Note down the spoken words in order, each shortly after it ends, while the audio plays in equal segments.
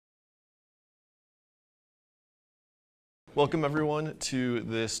Welcome everyone to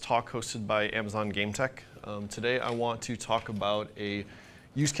this talk hosted by Amazon Game Tech. Today I want to talk about a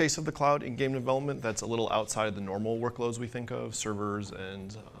use case of the cloud in game development that's a little outside of the normal workloads we think of, servers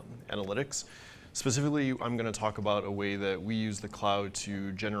and analytics. Specifically, I'm going to talk about a way that we use the cloud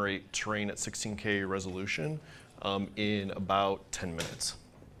to generate terrain at 16K resolution in about 10 minutes.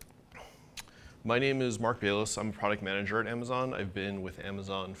 My name is Mark Bayless. I'm a product manager at Amazon. I've been with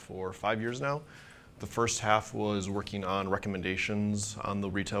Amazon for 5 years now. The first half was working on recommendations on the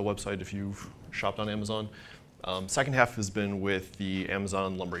retail website if you've shopped on Amazon. Second half has been with the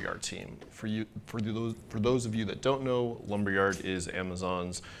Amazon Lumberyard team. For those of you that don't know, Lumberyard is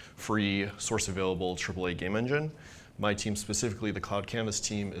Amazon's free source available AAA game engine. My team, specifically the Cloud Canvas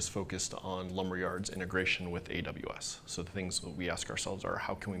team, is focused on Lumberyard's integration with AWS. So the things that we ask ourselves are,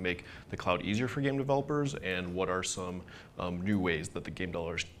 how can we make the cloud easier for game developers, and what are some new ways that the game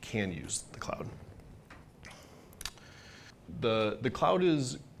developers can use the cloud? The cloud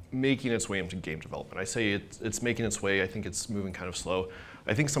is making its way into game development. I say it's making its way. I think it's moving kind of slow.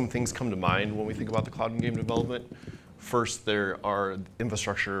 I think some things come to mind when we think about the cloud in game development. First, there are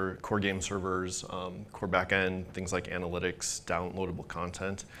infrastructure, core game servers, core backend, things like analytics, downloadable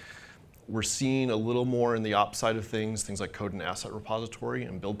content. We're seeing a little more in the ops side of things like code and asset repository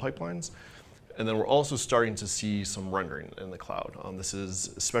and build pipelines. And then we're also starting to see some rendering in the cloud. This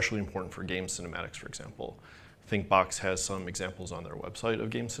is especially important for game cinematics, for example. ThinkBox has some examples on their website of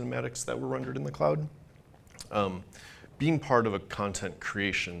game cinematics that were rendered in the cloud. Being part of a content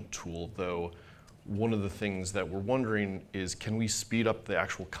creation tool, though, one of the things that we're wondering is, can we speed up the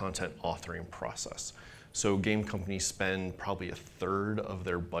actual content authoring process? So game companies spend probably a third of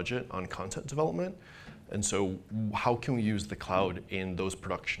their budget on content development. And so how can we use the cloud in those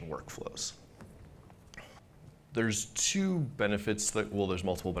production workflows? There's two benefits there's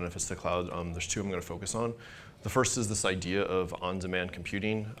multiple benefits to the cloud. There's two I'm going to focus on. The first is this idea of on-demand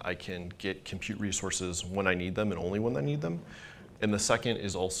computing. I can get compute resources when I need them and only when I need them. And the second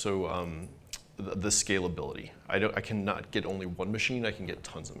is also the scalability. I cannot get only one machine, I can get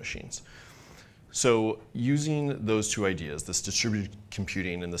tons of machines. So using those two ideas, this distributed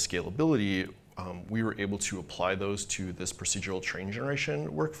computing and the scalability, we were able to apply those to this procedural train generation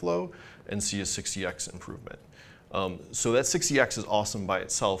workflow and see a 60x improvement. So that 60x is awesome by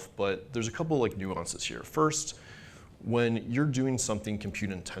itself, but there's a couple nuances here. First, when you're doing something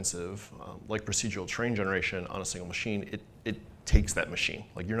compute intensive, like procedural train generation on a single machine, it takes that machine.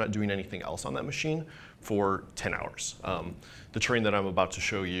 You're not doing anything else on that machine for 10 hours. The train that I'm about to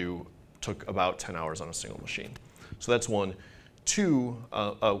show you took about 10 hours on a single machine. So that's one. Two,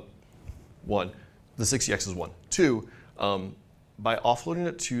 the 60x is one. Two, by offloading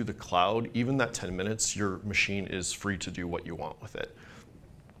it to the cloud, even that 10 minutes, your machine is free to do what you want with it.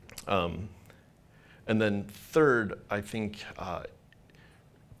 And then third, I think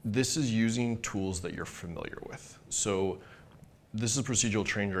this is using tools that you're familiar with. So this is procedural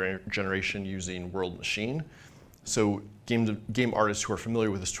train generation using World Machine. So game artists who are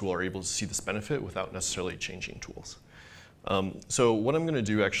familiar with this tool are able to see this benefit without necessarily changing tools. So what I'm going to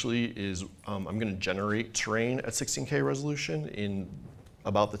do actually is I'm going to generate terrain at 16K resolution in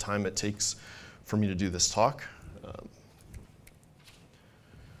about the time it takes for me to do this talk.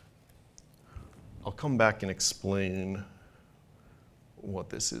 I'll come back and explain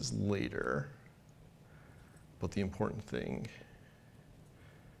what this is later, but the important thing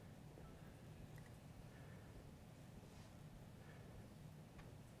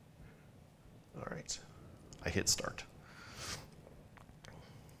all right, I hit start.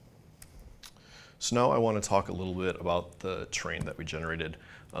 So now I want to talk a little bit about the terrain that we generated.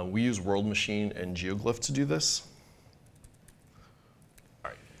 We use World Machine and GeoGlyph to do this.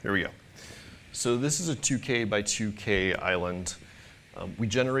 All right, here we go. So this is a 2K by 2K island. We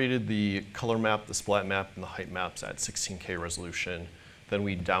generated the color map, the splat map, and the height maps at 16K resolution. Then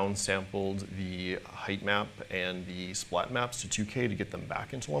we downsampled the height map and the splat maps to 2K to get them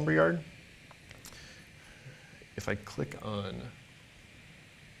back into Lumberyard. If I click on,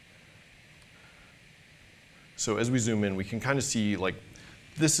 so as we zoom in, we can kind of see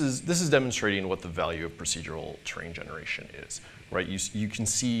this is demonstrating what the value of procedural terrain generation is, right? You can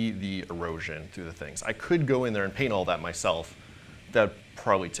see the erosion through the things. I could go in there and paint all that myself. That'd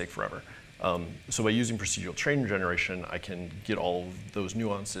probably take forever. So by using procedural terrain generation, I can get all of those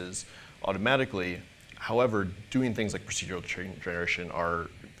nuances automatically. However, doing things like procedural terrain generation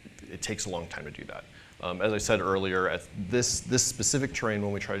it takes a long time to do that. As I said earlier, this specific terrain,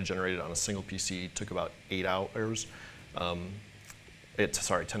 when we tried to generate it on a single PC, took about 8 hours.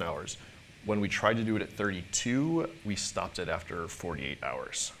 10 hours. When we tried to do it at 32, we stopped it after 48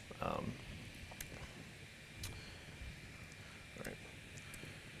 hours.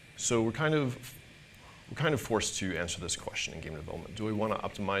 So we're kind of forced to answer this question in game development. Do we want to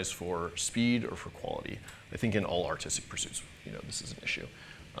optimize for speed or for quality? I think in all artistic pursuits, this is an issue.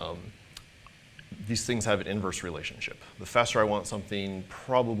 These things have an inverse relationship. The faster I want something,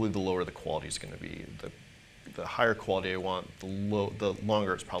 probably the lower the quality is going to be. The higher quality I want, the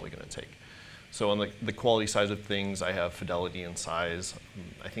longer it's probably going to take. So on the quality side of things, I have fidelity and size.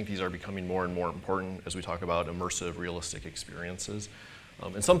 I think these are becoming more and more important as we talk about immersive, realistic experiences.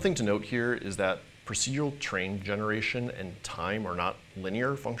 And something to note here is that procedural train generation and time are not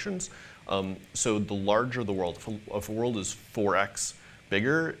linear functions. So the larger the world, if a world is 4x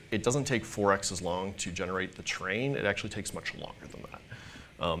bigger, it doesn't take 4x as long to generate the train. It actually takes much longer than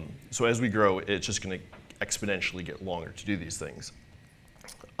that. So as we grow, it's just going to exponentially get longer to do these things.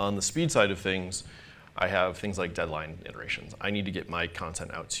 On the speed side of things, I have things like deadline iterations. I need to get my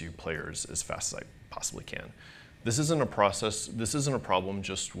content out to players as fast as I possibly can. This isn't a problem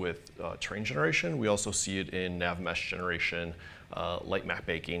just with train generation. We also see it in nav mesh generation, light map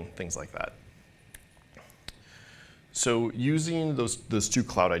baking, things like that. So using those two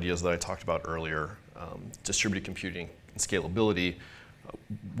cloud ideas that I talked about earlier, distributed computing and scalability,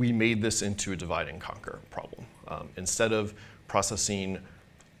 we made this into a divide and conquer problem. Instead of processing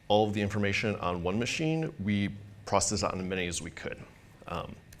all of the information on one machine, we processed it on as many as we could.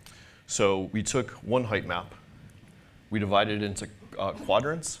 So we took one height map, we divided it into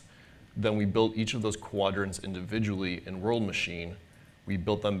quadrants, then we built each of those quadrants individually in World Machine, we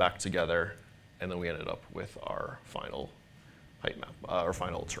built them back together, and then we ended up with our final height map, our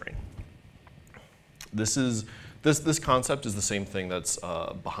final terrain. This concept is the same thing that's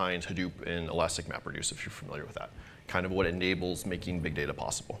behind Hadoop and Elastic MapReduce, if you're familiar with that. Kind of what enables making big data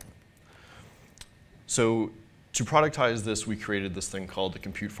possible. So to productize this, we created this thing called the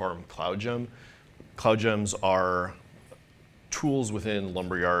Compute Farm Cloud Gem. Cloud Gems are tools within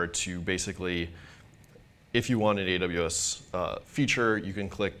Lumberyard to basically, if you want an AWS feature, you can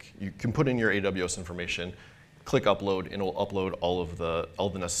put in your AWS information, click upload, and it will upload all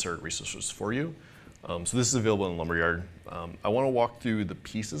the necessary resources for you. So this is available in Lumberyard. I want to walk through the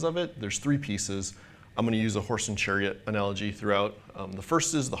pieces of it. There's 3 pieces. I'm going to use a horse and chariot analogy throughout. The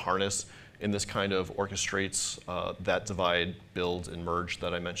first is the harness, and this kind of orchestrates that divide, build, and merge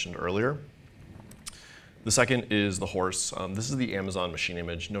that I mentioned earlier. The second is the horse. This is the Amazon machine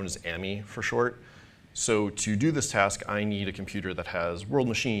image, known as AMI for short. So to do this task, I need a computer that has World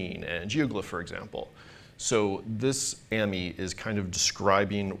Machine and GeoGlyph, for example. So this AMI is kind of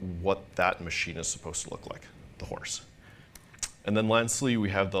describing what that machine is supposed to look like, the horse. And then lastly, we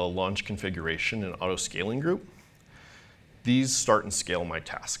have the launch configuration and auto scaling group. These start and scale my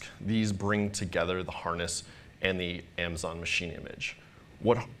task. These bring together the harness and the Amazon machine image.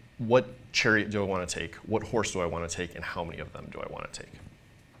 What chariot do I want to take? What horse do I want to take? And how many of them do I want to take?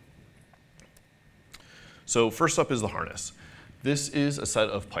 So first up is the harness. This is a set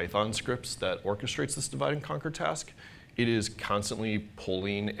of Python scripts that orchestrates this divide and conquer task. It is constantly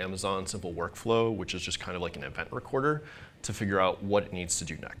pulling Amazon simple workflow, which is just kind of like an event recorder, to figure out what it needs to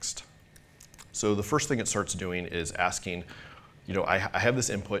do next. So the first thing it starts doing is asking, I have this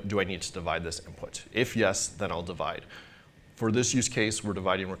input, do I need to divide this input? If yes, then I'll divide. For this use case, we're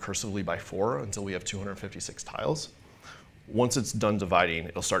dividing recursively by 4 until we have 256 tiles. Once it's done dividing,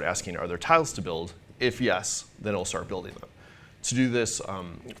 it'll start asking, are there tiles to build? If yes, then it'll start building them. To do this,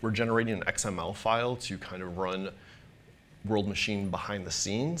 we're generating an XML file to kind of run World Machine behind the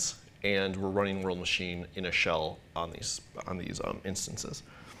scenes, and we're running World Machine in a shell on these instances.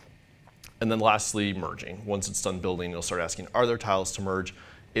 And then lastly, merging. Once it's done building, it'll start asking, are there tiles to merge?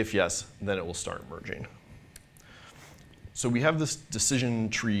 If yes, then it will start merging. So we have this decision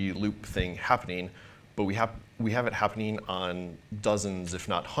tree loop thing happening, but we have it happening on dozens, if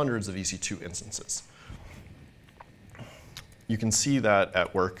not hundreds, of EC2 instances. You can see that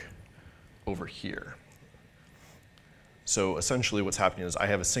at work over here. So essentially what's happening is I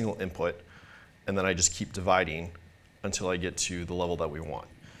have a single input, and then I just keep dividing until I get to the level that we want.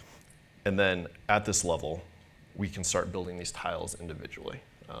 And then at this level, we can start building these tiles individually.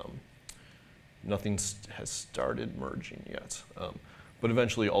 Nothing has started merging yet. But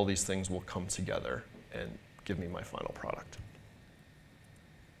eventually all these things will come together and give me my final product.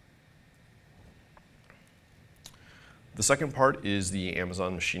 The second part is the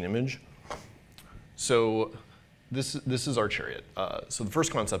Amazon machine image. So this is our chariot. So the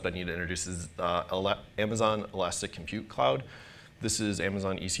first concept I need to introduce is Amazon Elastic Compute Cloud. This is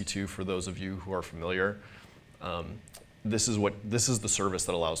Amazon EC2 for those of you who are familiar. This is the service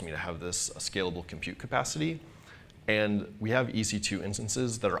that allows me to have this scalable compute capacity. And we have EC2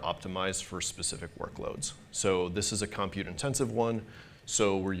 instances that are optimized for specific workloads. So this is a compute intensive one.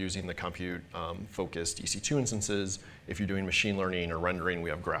 So we're using the compute-focused EC2 instances. If you're doing machine learning or rendering, we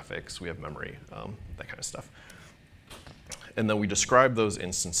have graphics, we have memory, that kind of stuff. And then we describe those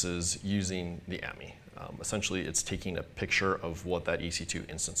instances using the AMI. Essentially, it's taking a picture of what that EC2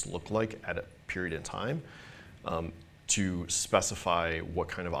 instance looked like at a period in time to specify what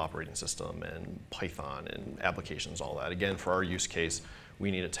kind of operating system and Python and applications, all that. Again, for our use case,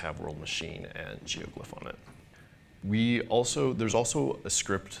 we need it to have world machine and geoglyph on it. There's also a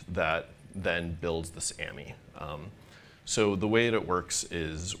script that then builds this AMI. So the way that it works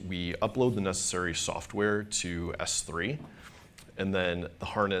is we upload the necessary software to S3, and then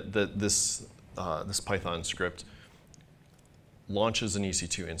this Python script launches an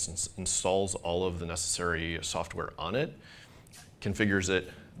EC2 instance, installs all of the necessary software on it, configures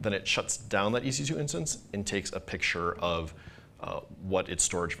it, then it shuts down that EC2 instance and takes a picture of what its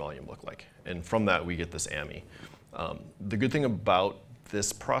storage volume looked like. And from that, we get this AMI. The good thing about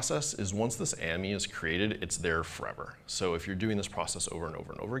this process is once this AMI is created, it's there forever. So if you're doing this process over and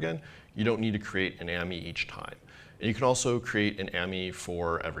over and over again, you don't need to create an AMI each time. And you can also create an AMI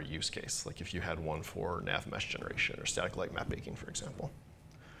for every use case, like if you had one for nav mesh generation or static light map making, for example.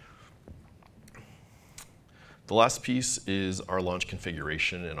 The last piece is our launch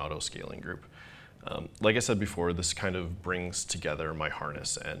configuration and auto scaling group. Like I said before, this kind of brings together my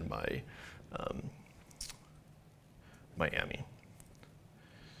harness and my AMI.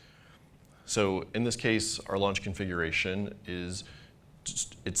 So in this case, our launch configuration is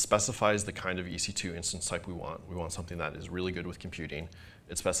it specifies the kind of EC2 instance type we want. We want something that is really good with computing.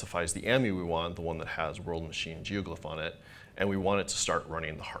 It specifies the AMI we want, the one that has world machine geoglyph on it, and we want it to start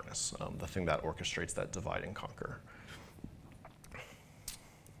running the harness, the thing that orchestrates that divide and conquer.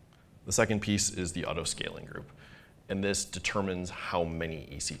 The second piece is the auto scaling group. And this determines how many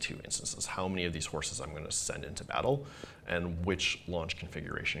EC2 instances, how many of these horses I'm going to send into battle, and which launch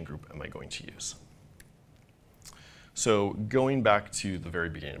configuration group am I going to use. So going back to the very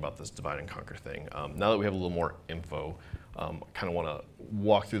beginning about this divide and conquer thing, now that we have a little more info, I kind of want to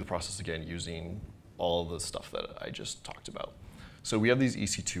walk through the process again using all the stuff that I just talked about. So we have these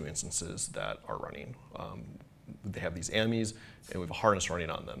EC2 instances that are running. They have these AMIs, and we have a harness running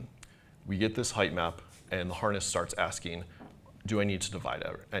on them. We get this height map, and the harness starts asking, do I need to divide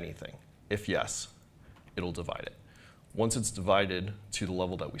anything? If yes, it'll divide it. Once it's divided to the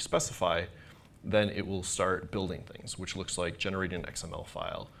level that we specify, then it will start building things, which looks like generating an XML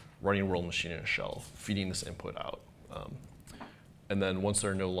file, running world machine in a shell, feeding this input out. And then once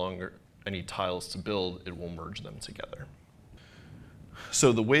there are no longer any tiles to build, it will merge them together.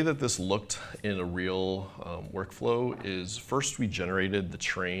 So the way that this looked in a real workflow is first we generated the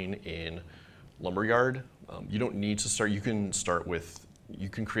train in Lumberyard. You don't need to start, you can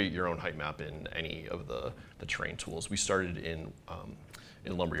create your own height map in any of the terrain tools. We started in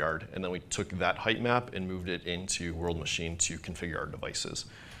Lumberyard, and then we took that height map and moved it into World Machine to configure our devices.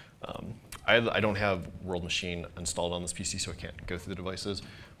 I don't have World Machine installed on this PC, so I can't go through the devices,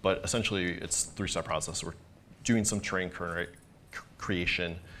 but essentially it's a three-step process. We're doing some terrain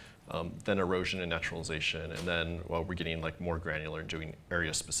creation, then erosion and naturalization, and then we're getting more granular and doing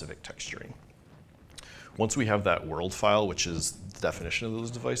area-specific texturing. Once we have that world file, which is the definition of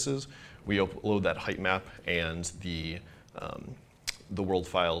those devices, we upload that height map and the world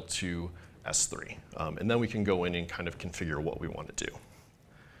file to S3. And then we can go in and kind of configure what we want to do.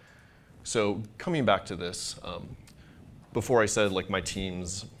 So coming back to this, before I said my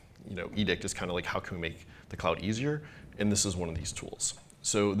team's edict is kind of how can we make the cloud easier, and this is one of these tools.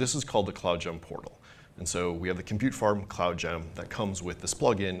 So this is called the CloudGem portal. And so we have the Compute Farm CloudGem that comes with this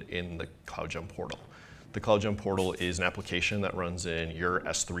plugin in the CloudGem portal. The CloudGem portal is an application that runs in your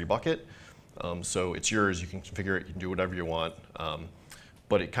S3 bucket. So it's yours, you can configure it, you can do whatever you want.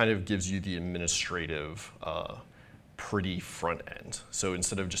 But it kind of gives you the administrative, pretty front end. So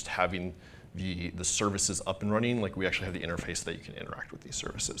instead of just having the services up and running, we actually have the interface that you can interact with these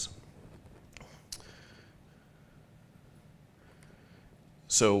services.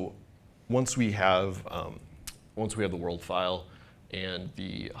 So once we have the world file and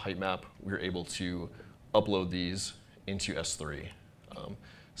the height map, we're able to upload these into S3.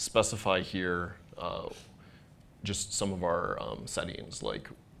 Specify here just some of our settings, like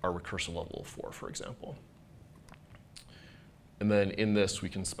our recursive level of 4, for example. And then in this, we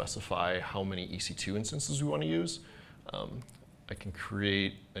can specify how many EC2 instances we want to use. I can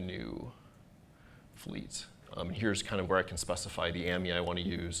create a new fleet. Here's kind of where I can specify the AMI I want to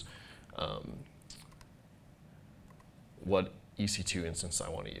use, what EC2 instance I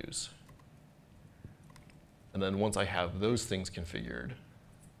want to use. And then once I have those things configured,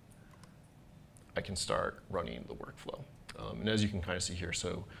 I can start running the workflow. And as you can kind of see here,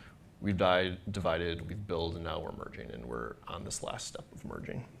 so we've divided, we've built, and now we're merging, and we're on this last step of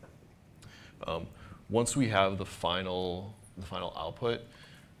merging. Once we have the final output,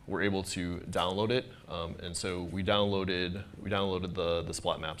 we're able to download it. And so we downloaded the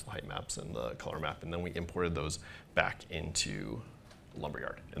splat maps, the height maps, and the color map, and then we imported those back into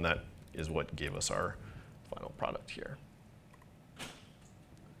Lumberyard. And that is what gave us our final product here.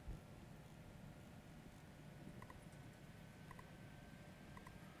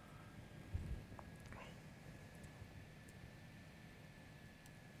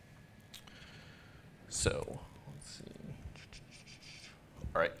 So let's see.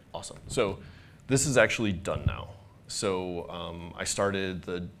 All right, awesome. So this is actually done now. So I started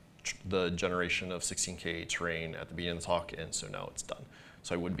the generation of 16K terrain at the beginning of the talk, and so now it's done.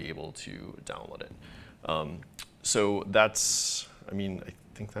 So I would be able to download it. So that's, I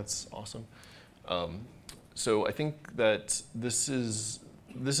think that's awesome. So I think that this is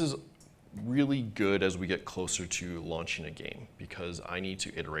really good as we get closer to launching a game, because I need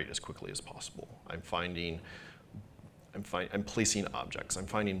to iterate as quickly as possible. I'm placing objects, I'm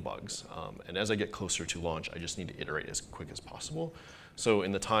finding bugs, and as I get closer to launch, I just need to iterate as quick as possible. So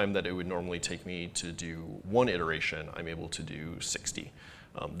in the time that it would normally take me to do one iteration, I'm able to do 60.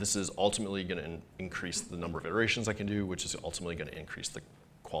 This is ultimately going to increase the number of iterations I can do, which is ultimately going to increase the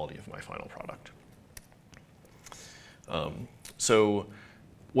quality of my final product. So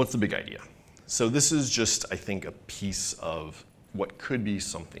what's the big idea? So this is just, I think, a piece of what could be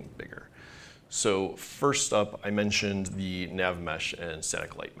something bigger. So first up, I mentioned the nav mesh and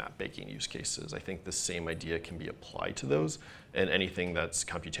static light map baking use cases. I think the same idea can be applied to those, and anything that's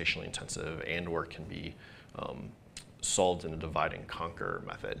computationally intensive and or can be solved in a divide and conquer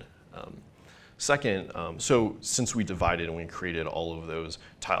method. Second, so since we divided and we created all of those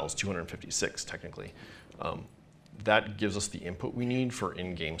tiles, 256 technically, that gives us the input we need for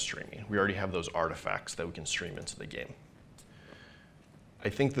in-game streaming. We already have those artifacts that we can stream into the game. I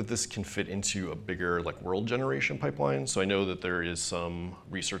think that this can fit into a bigger world generation pipeline. So I know that there is some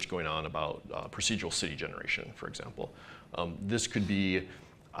research going on about procedural city generation, for example. This could be,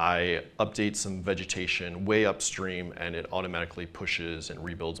 I update some vegetation way upstream and it automatically pushes and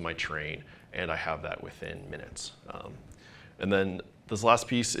rebuilds my terrain, and I have that within minutes. And then this last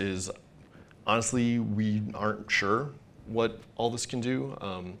piece is, honestly, we aren't sure what all this can do.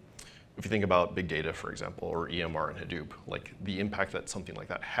 If you think about big data, for example, or EMR and Hadoop, the impact that something like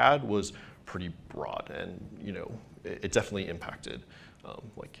that had was pretty broad, and it definitely impacted.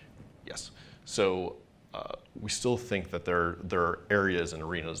 Yes. So we still think that there are areas and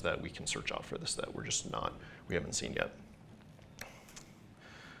arenas that we can search out for this that we haven't seen yet.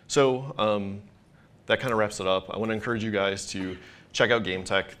 So that kind of wraps it up. I want to encourage you guys to check out Game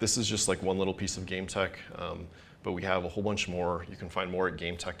Tech. This is just one little piece of Game Tech, but we have a whole bunch more. You can find more at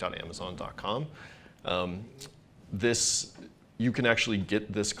gametech.amazon.com. You can actually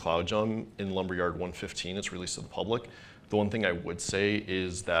get this Cloud Gem in Lumberyard 1.15. It's released to the public. The one thing I would say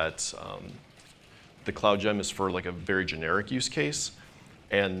is that the Cloud Gem is for a very generic use case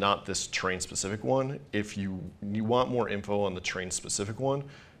and not this terrain-specific one. If you want more info on the terrain-specific one,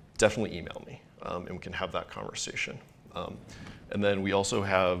 definitely email me, and we can have that conversation. And then we also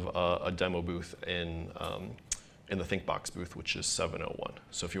have a demo booth in the ThinkBox booth, which is 701.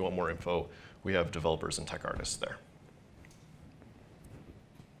 So if you want more info, we have developers and tech artists there.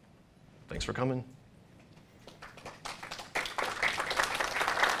 Thanks for coming.